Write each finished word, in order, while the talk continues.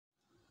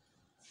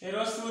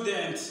Hello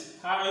students,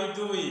 how are you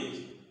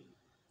doing?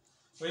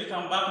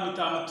 Welcome back to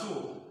term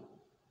 2.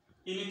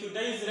 In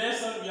today's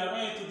lesson, we are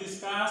going to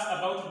discuss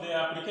about the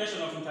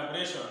application of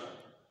integration.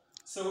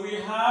 So we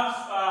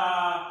have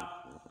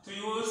to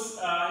use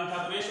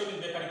integration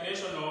in the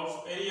calculation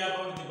of area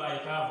bounded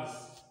by curves.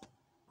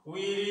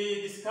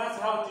 We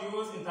discuss how to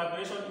use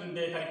integration in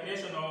the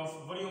calculation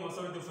of volume of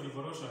solid of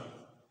revolution.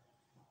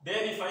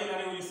 Then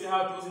finally, we will see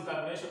how to use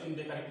integration in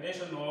the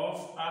calculation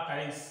of arc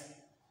length.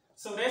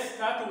 So let's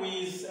start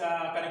with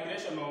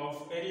calculation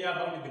of area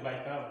bounded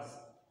by curves.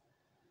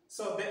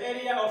 So the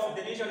area of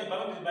the region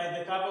bounded by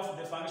the curve of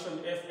the function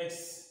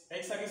fx,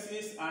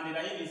 x-axis and the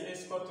line is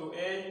x equal to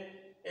a,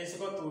 x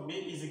equal to b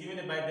is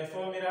given by the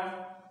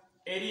formula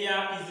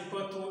area is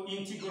equal to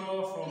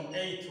integral from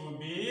a to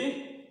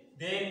b,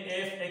 then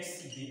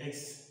fx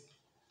dx.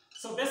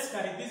 So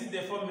basically this is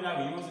the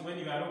formula we use when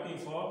you are looking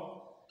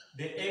for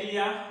the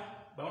area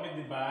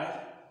bounded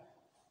by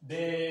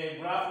the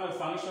graph of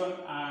function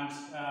and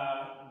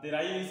the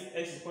line is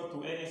x equal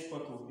to a, x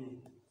equal to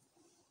b.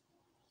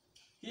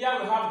 Here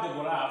we have the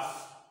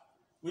graph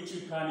which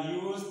you can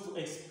use to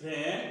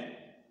explain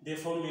the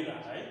formula,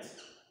 right?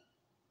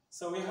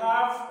 So we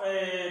have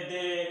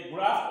the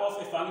graph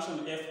of a function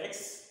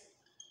fx.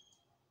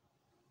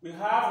 We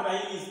have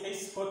line is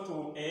x equal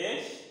to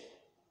a,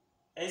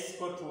 x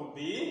equal to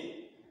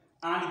b,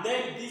 and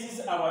then this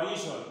is our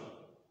region.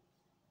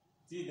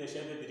 This is the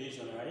shaded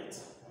region, right?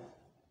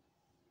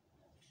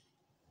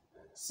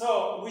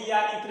 So we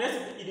are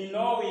interested in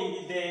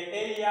knowing the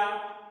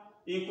area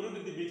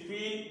included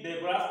between the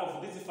graph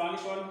of this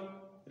function,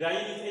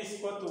 line is x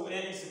equal to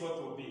a, x equal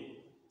to b.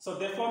 So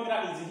the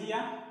formula is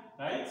here,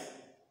 right?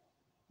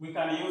 We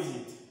can use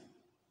it.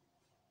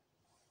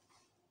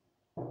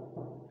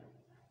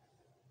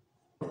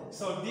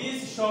 So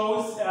this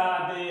shows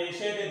the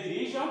shaded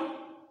region,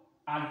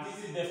 and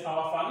this is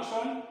our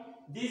function.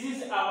 This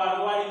is our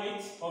lower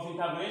limit of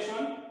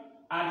integration,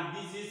 and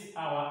this is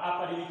our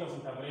upper limit of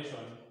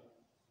integration.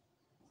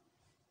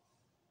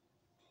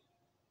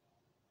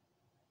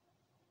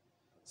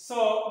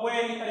 So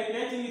when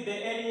calculating the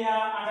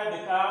area under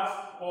the curve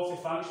of a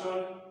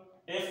function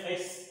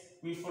fx,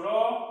 we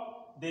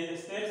follow the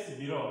steps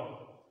below.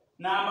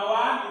 Number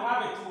one, you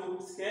have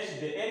to sketch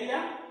the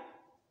area.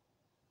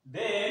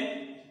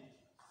 Then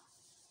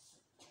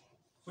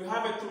we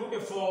have to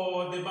look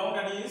for the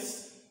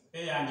boundaries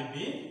a and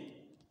b.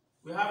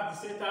 We have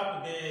to set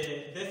up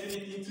the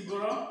definite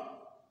integral,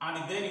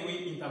 and then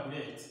we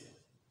integrate.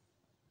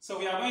 So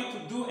we are going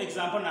to do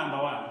example number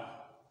one.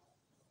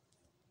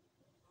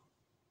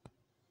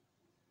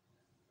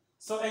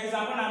 So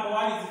example number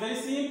one is very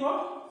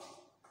simple.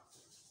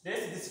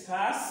 Let's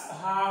discuss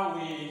how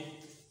we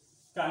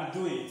can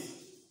do it.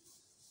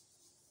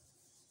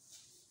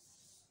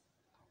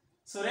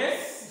 So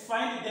let's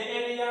find the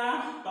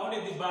area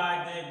bounded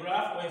by the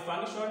graph of a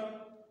function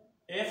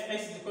fx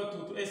is equal to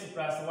 2x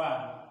plus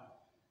 1.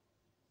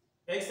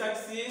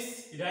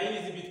 X-axis, line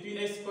is between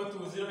x equal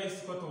to 0 and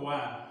x equal to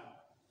 1.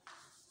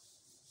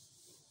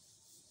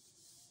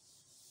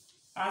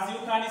 As you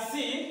can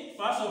see,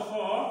 first of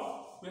all,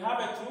 we have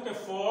to look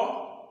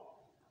for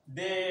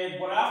the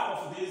graph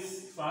of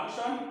this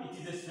function. It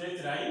is a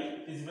straight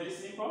line. It is very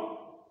simple.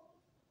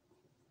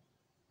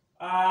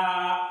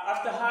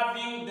 After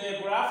having the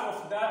graph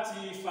of that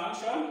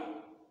function,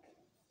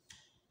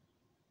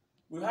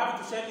 we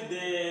have to check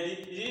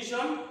the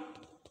region.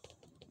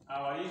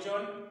 Our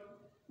region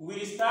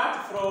will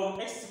start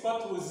from x equal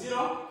to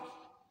 0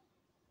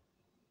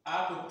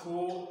 up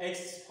to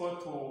x equal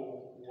to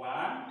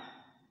 1.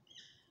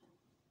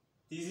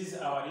 This is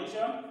our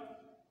region.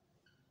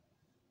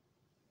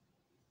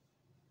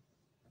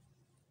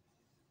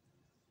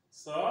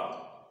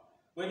 So,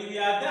 when we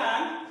are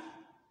done,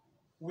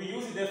 we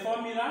use the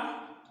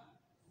formula.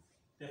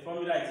 The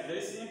formula is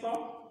very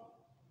simple.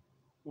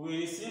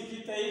 We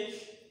simply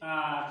take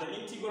the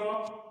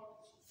integral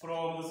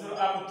from 0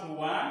 up to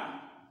 1.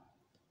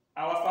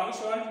 Our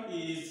function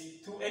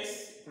is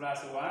 2x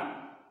plus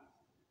 1,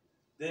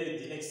 then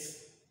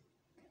dx.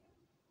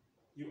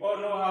 You all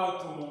know how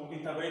to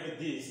integrate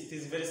this. It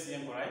is very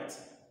simple, right?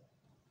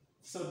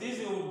 So this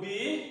will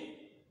be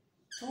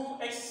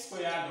 2x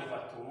squared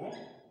over 2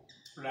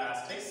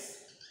 plus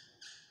x,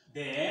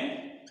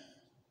 then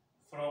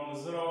from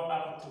 0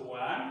 up to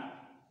 1.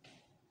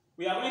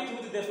 We are going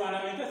to do the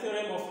fundamental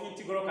theorem of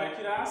integral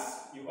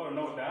calculus. You all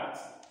know that.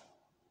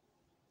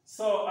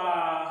 So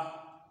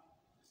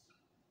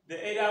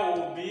the area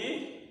will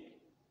be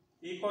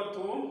equal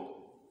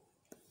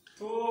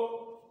to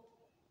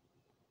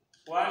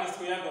 1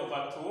 squared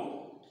over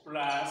 2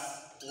 plus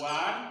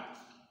 1,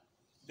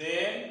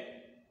 then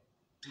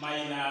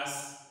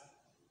minus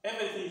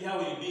everything here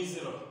will be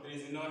 0. There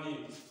is no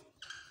need.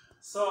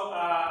 So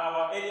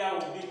our area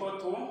will be equal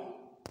to,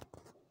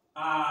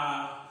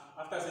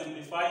 after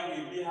simplifying,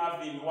 we will be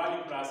having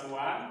 1 plus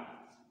 1.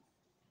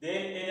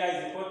 Then area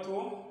is equal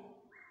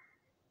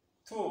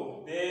to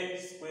 2, then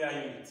square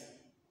unit.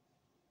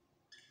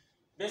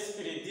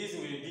 Basically, this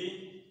will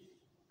be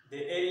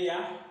the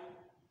area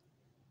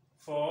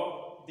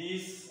for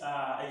this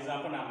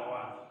example number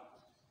 1.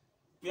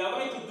 We are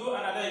going to do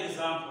another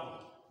example.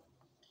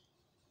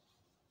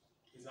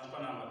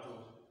 Example number 2.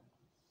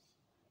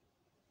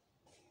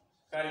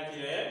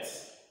 Calculate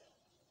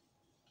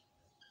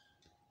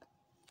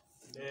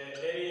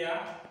the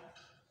area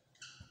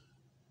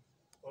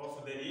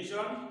of the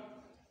region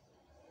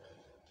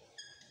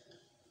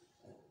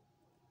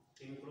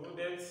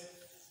included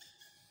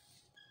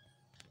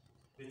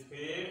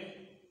between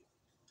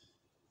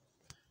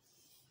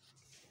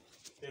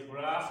the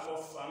graph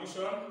of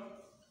function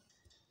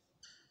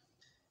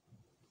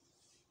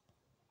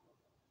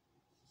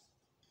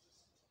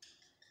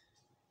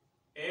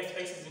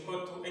fx is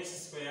equal to x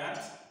squared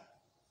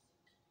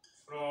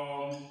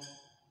from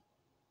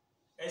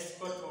x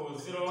equal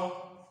to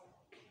 0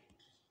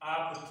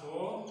 up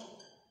to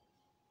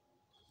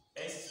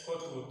x equal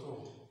to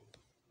 2.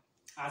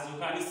 As you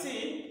can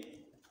see,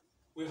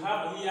 we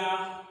have here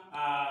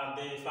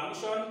the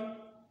function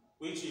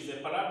which is a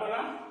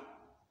parabola,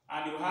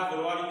 and you have the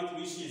lower limit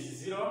which is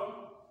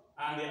 0,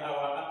 and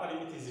our upper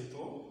limit is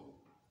 2.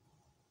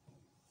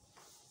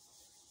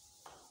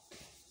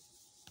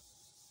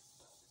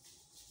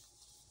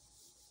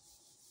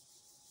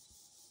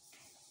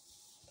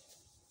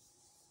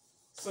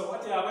 So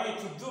what we are going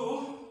to do,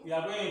 we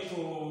are going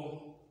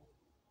to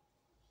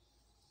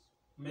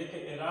make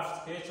a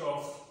rough sketch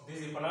of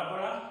this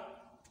parabola.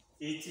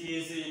 It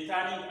is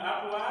turning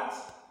upwards.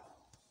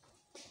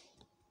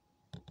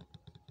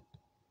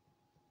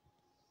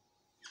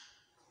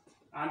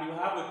 And you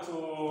have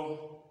to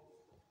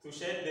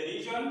shape the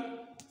region.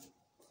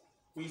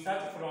 We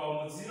start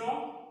from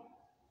 0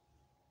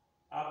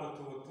 up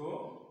to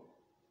 2.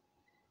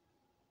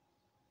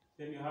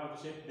 Then you have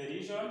to shape the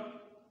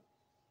region.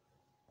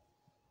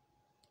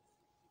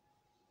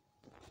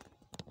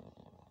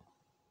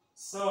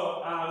 So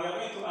we are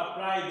going to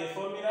apply the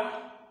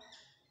formula.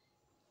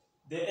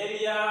 The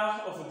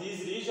area of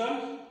this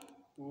region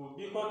will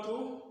be equal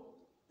to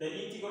the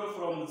integral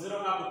from 0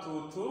 up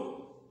to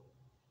 2,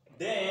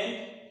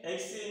 then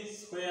x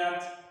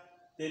squared,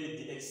 then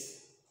dx.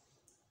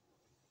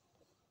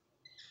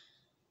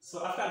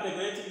 So after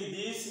integrating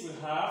this, we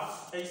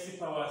have x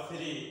power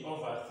 3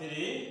 over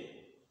 3.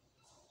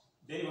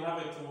 Then we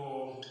have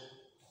to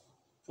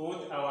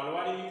put our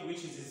lower limit,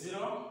 which is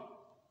 0.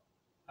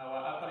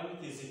 Our upper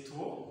limit is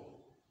 2.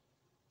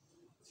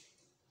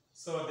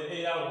 So the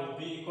area will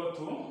be equal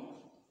to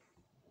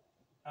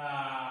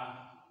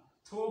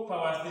 2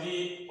 power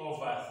 3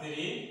 over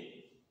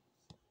 3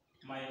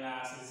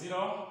 minus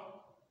 0.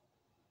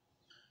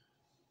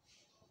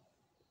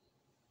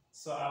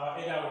 So our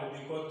area will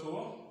be equal to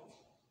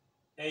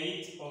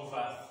 8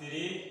 over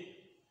 3.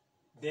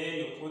 Then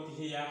you put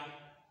here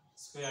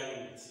square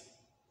unit.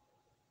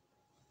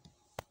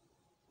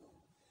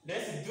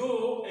 Let's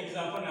do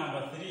example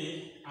number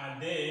 3,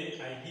 and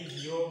then I give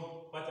you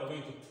what I'm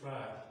going to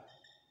try.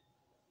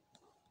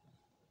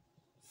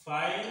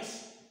 Find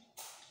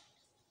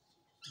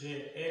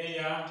the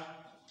area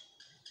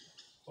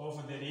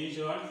of the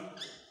region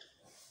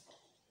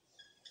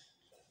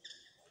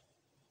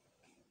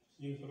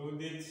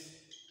included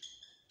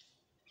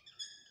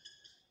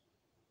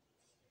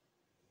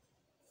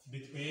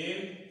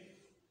between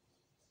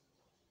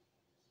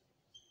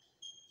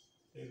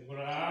the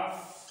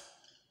graph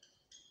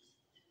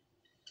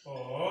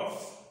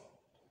of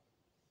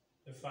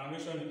the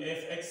function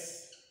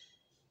fx,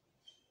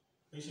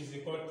 which is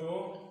equal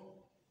to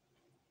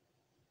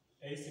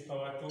x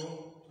power 2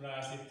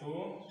 plus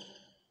 2,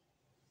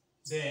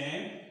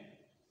 then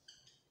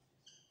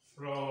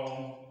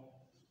from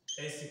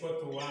x equal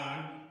to 1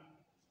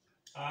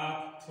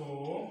 up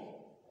to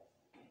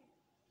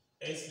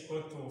x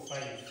equal to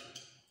 5.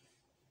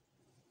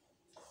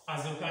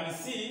 As you can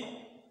see,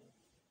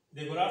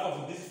 the graph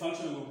of this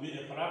function will be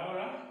a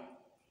parabola.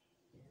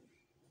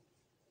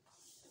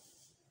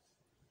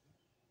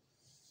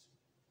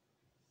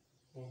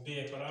 Will be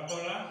a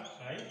parabola,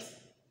 right?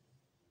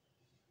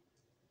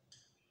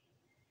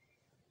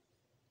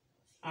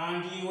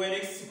 And when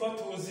x is equal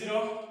to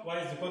 0, y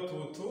is equal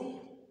to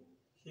 2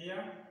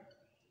 here.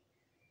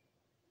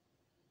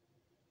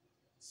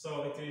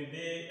 So it will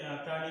be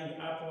turning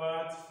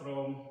upwards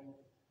from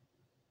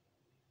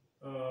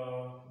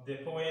the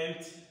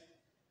point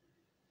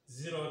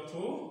 0,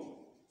 2,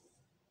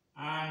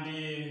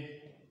 and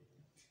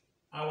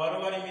our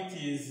lower limit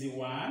is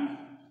 1.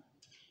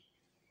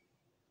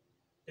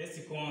 Let's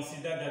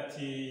consider that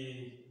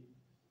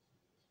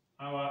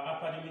our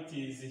upper limit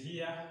is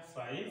here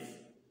 5.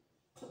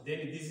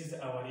 Then this is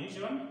our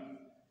region.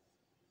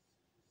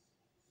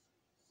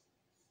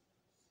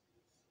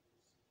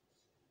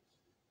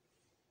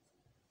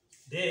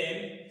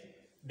 Then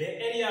the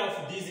area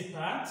of this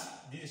part,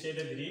 this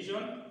shaded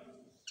region,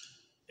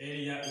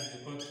 area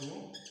is equal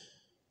to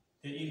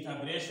the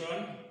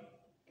integration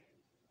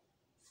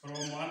from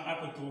 1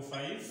 up to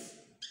 5.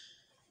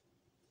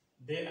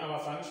 Then our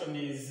function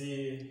is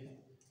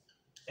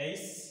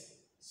x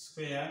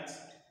squared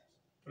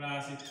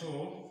plus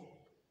 2.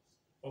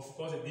 Of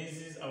course,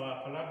 this is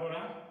our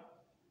parabola.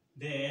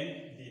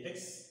 Then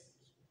dx.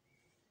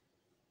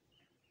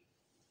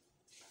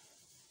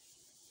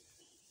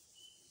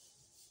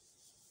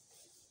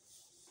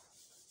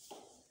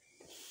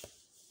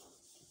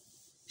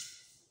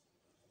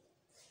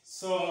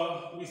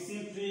 So we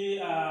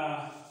simply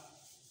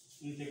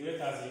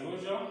integrate as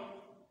usual.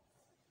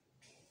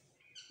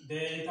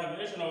 The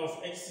integration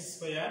of x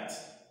squared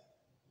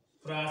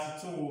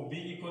plus 2 will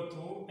be equal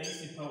to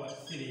x power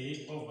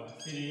 3 over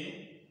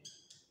 3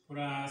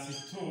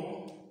 plus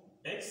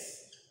 2x.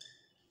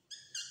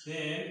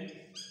 Then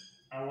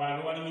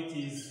our lower limit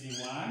is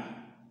 1,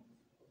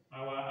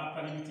 our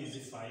upper limit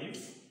is 5.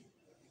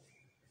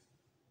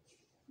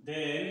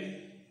 Then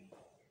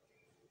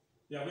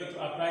we are going to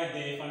apply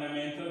the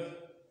fundamental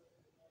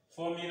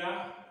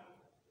formula.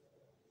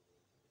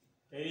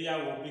 Area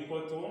will be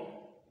equal to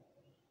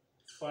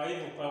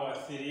 5 power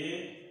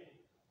 3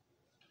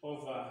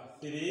 over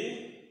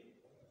 3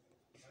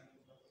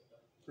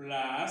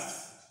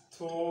 plus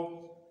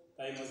 2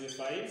 times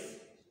 5,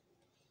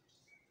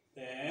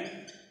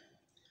 then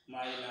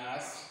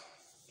minus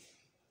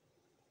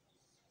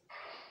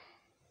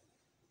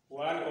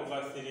 1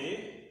 over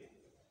 3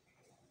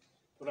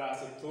 plus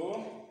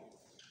 2.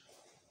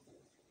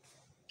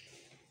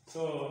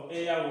 So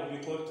area will be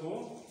equal to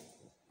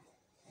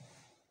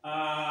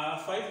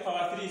 5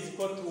 power 3 is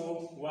equal to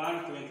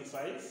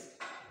 125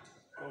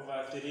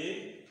 over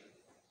 3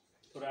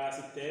 plus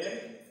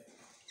 10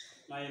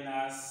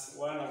 minus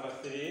 1 over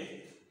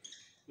 3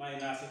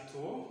 minus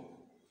 2.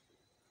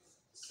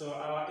 So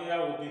our area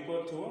will be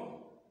equal to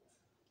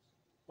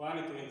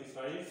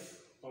 125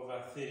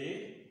 over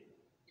 3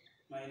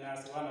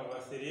 minus 1 over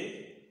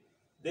 3.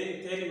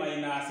 Then 10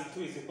 minus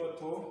 2 is equal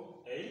to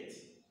 8.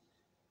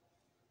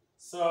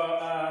 So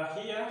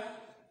here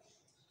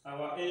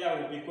our area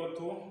will be equal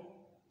to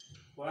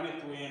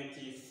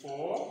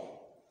 124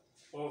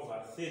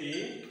 over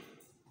 3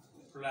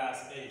 plus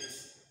 8.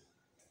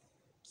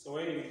 So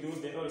when we do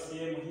the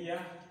LCM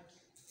here,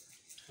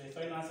 the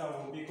final answer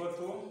will be equal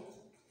to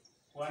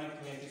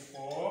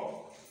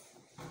 124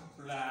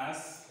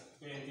 plus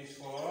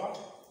 24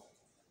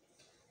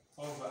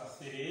 over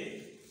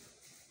 3,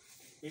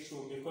 which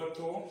will be equal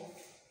to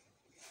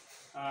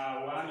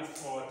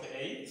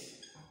 148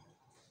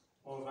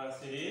 over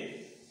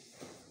 3.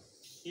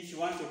 If you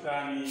want, you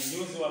can use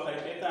your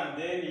calculator and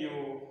then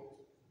you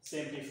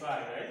simplify,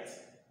 right?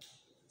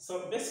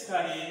 So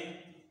basically,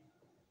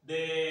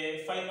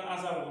 the final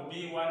answer will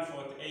be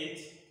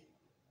 148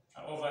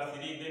 over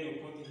 3, then you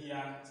put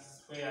here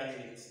square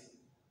unit.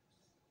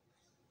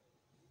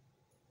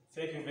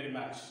 Thank you very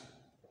much.